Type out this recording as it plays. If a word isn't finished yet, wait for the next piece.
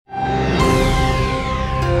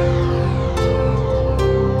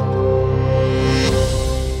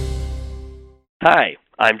Hi,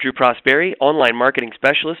 I'm Drew Prosperi, Online Marketing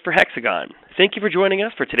Specialist for Hexagon. Thank you for joining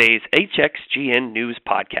us for today's HXGN News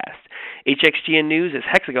podcast. HXGN News is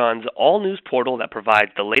Hexagon's all-news portal that provides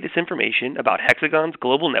the latest information about Hexagon's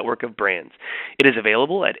global network of brands. It is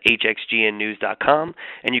available at hxgnnews.com,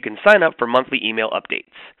 and you can sign up for monthly email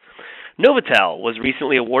updates. Novotel was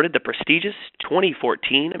recently awarded the prestigious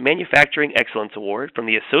 2014 Manufacturing Excellence Award from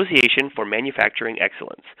the Association for Manufacturing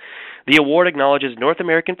Excellence. The award acknowledges North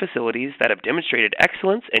American facilities that have demonstrated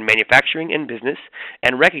excellence in manufacturing and business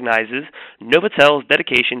and recognizes Novotel's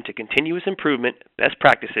dedication to continuous improvement, best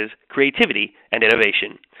practices, creativity, and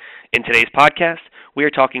innovation. In today's podcast, we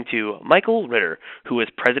are talking to Michael Ritter, who is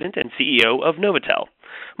President and CEO of Novotel.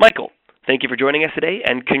 Michael, thank you for joining us today,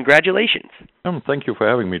 and congratulations. Thank you for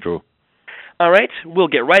having me, Drew. All right, we'll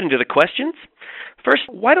get right into the questions. First,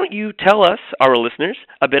 why don't you tell us, our listeners,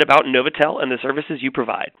 a bit about Novotel and the services you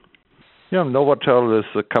provide? Yeah, Novotel is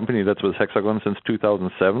a company that's with Hexagon since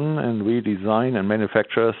 2007, and we design and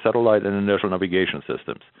manufacture satellite and inertial navigation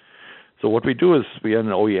systems. So what we do is we are an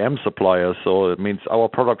OEM supplier, so it means our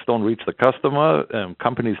products don't reach the customer.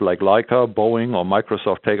 Companies like Leica, Boeing, or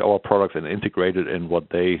Microsoft take our products and integrate it in what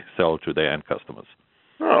they sell to their end customers.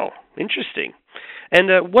 Oh, interesting.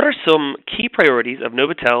 And what are some key priorities of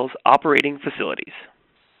Novotel's operating facilities?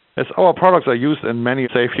 As our products are used in many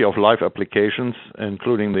safety of life applications,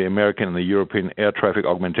 including the American and the European air traffic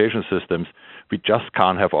augmentation systems, we just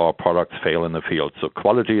can't have our products fail in the field. So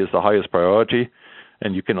quality is the highest priority,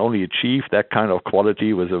 and you can only achieve that kind of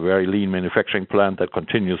quality with a very lean manufacturing plant that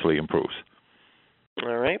continuously improves.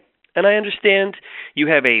 All right. And I understand you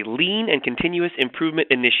have a lean and continuous improvement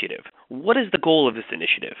initiative. What is the goal of this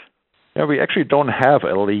initiative? Yeah, we actually don't have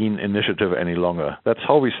a lean initiative any longer. That's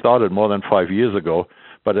how we started more than 5 years ago,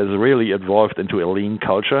 but has really evolved into a lean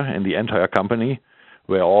culture in the entire company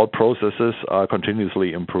where all processes are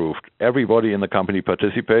continuously improved. Everybody in the company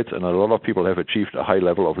participates, and a lot of people have achieved a high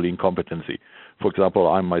level of lean competency. For example,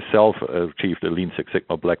 I myself achieved a Lean Six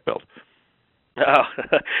Sigma black belt. Oh,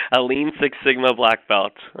 a Lean Six Sigma black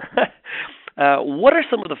belt. What are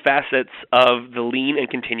some of the facets of the Lean and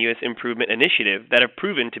Continuous Improvement Initiative that have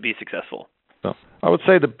proven to be successful? I would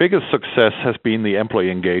say the biggest success has been the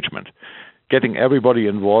employee engagement. Getting everybody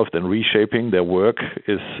involved in reshaping their work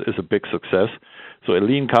is a big success. So a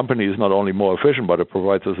lean company is not only more efficient, but it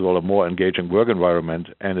provides as well a more engaging work environment,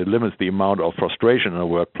 and it limits the amount of frustration in a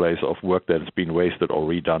workplace of work that has been wasted or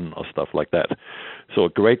redone or stuff like that. So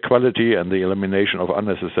great quality and the elimination of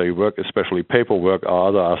unnecessary work, especially paperwork, are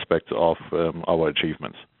other aspects of our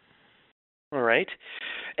achievements. All right.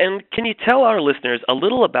 And can you tell our listeners a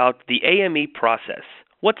little about the AME process?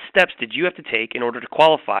 What steps did you have to take in order to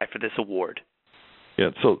qualify for this award?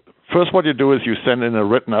 Yeah, so first what you do is you send in a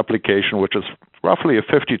written application, which is roughly a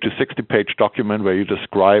 50 to 60-page document where you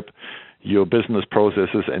describe your business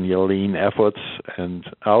processes and your lean efforts. And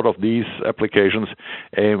out of these applications,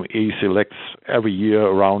 AME selects every year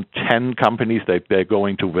around 10 companies that they're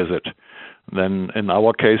going to visit. Then in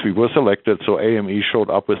our case, we were selected, so AME showed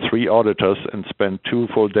up with 3 auditors and spent 2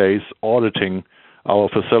 full days auditing our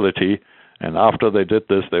facility. And after they did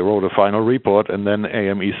this, they wrote a final report, and then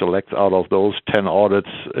AME selects out of those 10 audits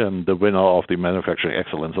the winner of the Manufacturing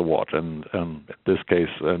Excellence Award. And in this case,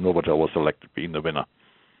 Novotel was selected being the winner.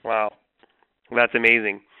 Wow, that's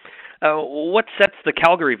amazing. What sets the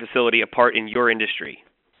Calgary facility apart in your industry?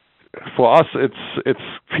 For us, it's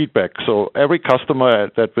feedback. So every customer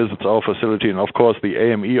that visits our facility, and of course the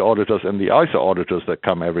AME auditors and the ISO auditors that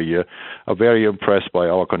come every year, are very impressed by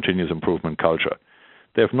our continuous improvement culture.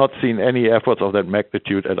 They have not seen any efforts of that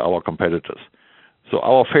magnitude at our competitors. So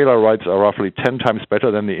our failure rates are roughly 10 times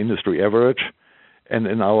better than the industry average. And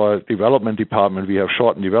in our development department, we have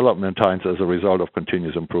shortened development times as a result of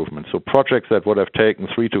continuous improvement. So projects that would have taken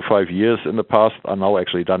 3 to 5 years in the past are now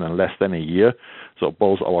actually done in less than a year. So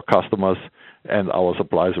both our customers and our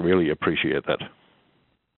suppliers really appreciate that.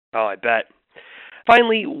 Oh, I bet.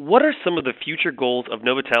 Finally, what are some of the future goals of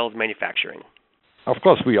Novotel's manufacturing? Of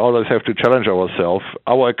course, we always have to challenge ourselves.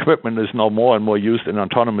 Our equipment is now more and more used in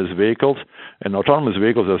autonomous vehicles, and autonomous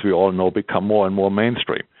vehicles, as we all know, become more and more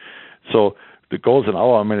mainstream. So the goals in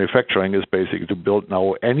our manufacturing is basically to build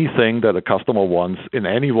now anything that a customer wants in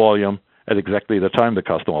any volume at exactly the time the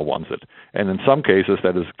customer wants it. And in some cases,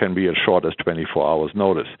 can be as short as 24 hours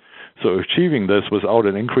notice. So achieving this without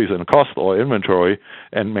an increase in cost or inventory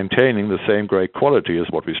and maintaining the same great quality is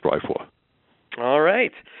what we strive for. All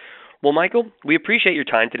right. Well, Michael, we appreciate your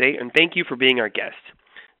time today, and thank you for being our guest.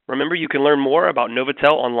 Remember, you can learn more about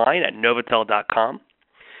Novotel online at novotel.com.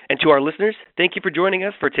 And to our listeners, thank you for joining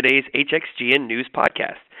us for today's HXGN News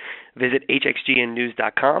podcast. Visit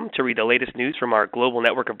hxgnnews.com to read the latest news from our global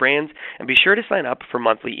network of brands, and be sure to sign up for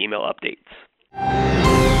monthly email updates.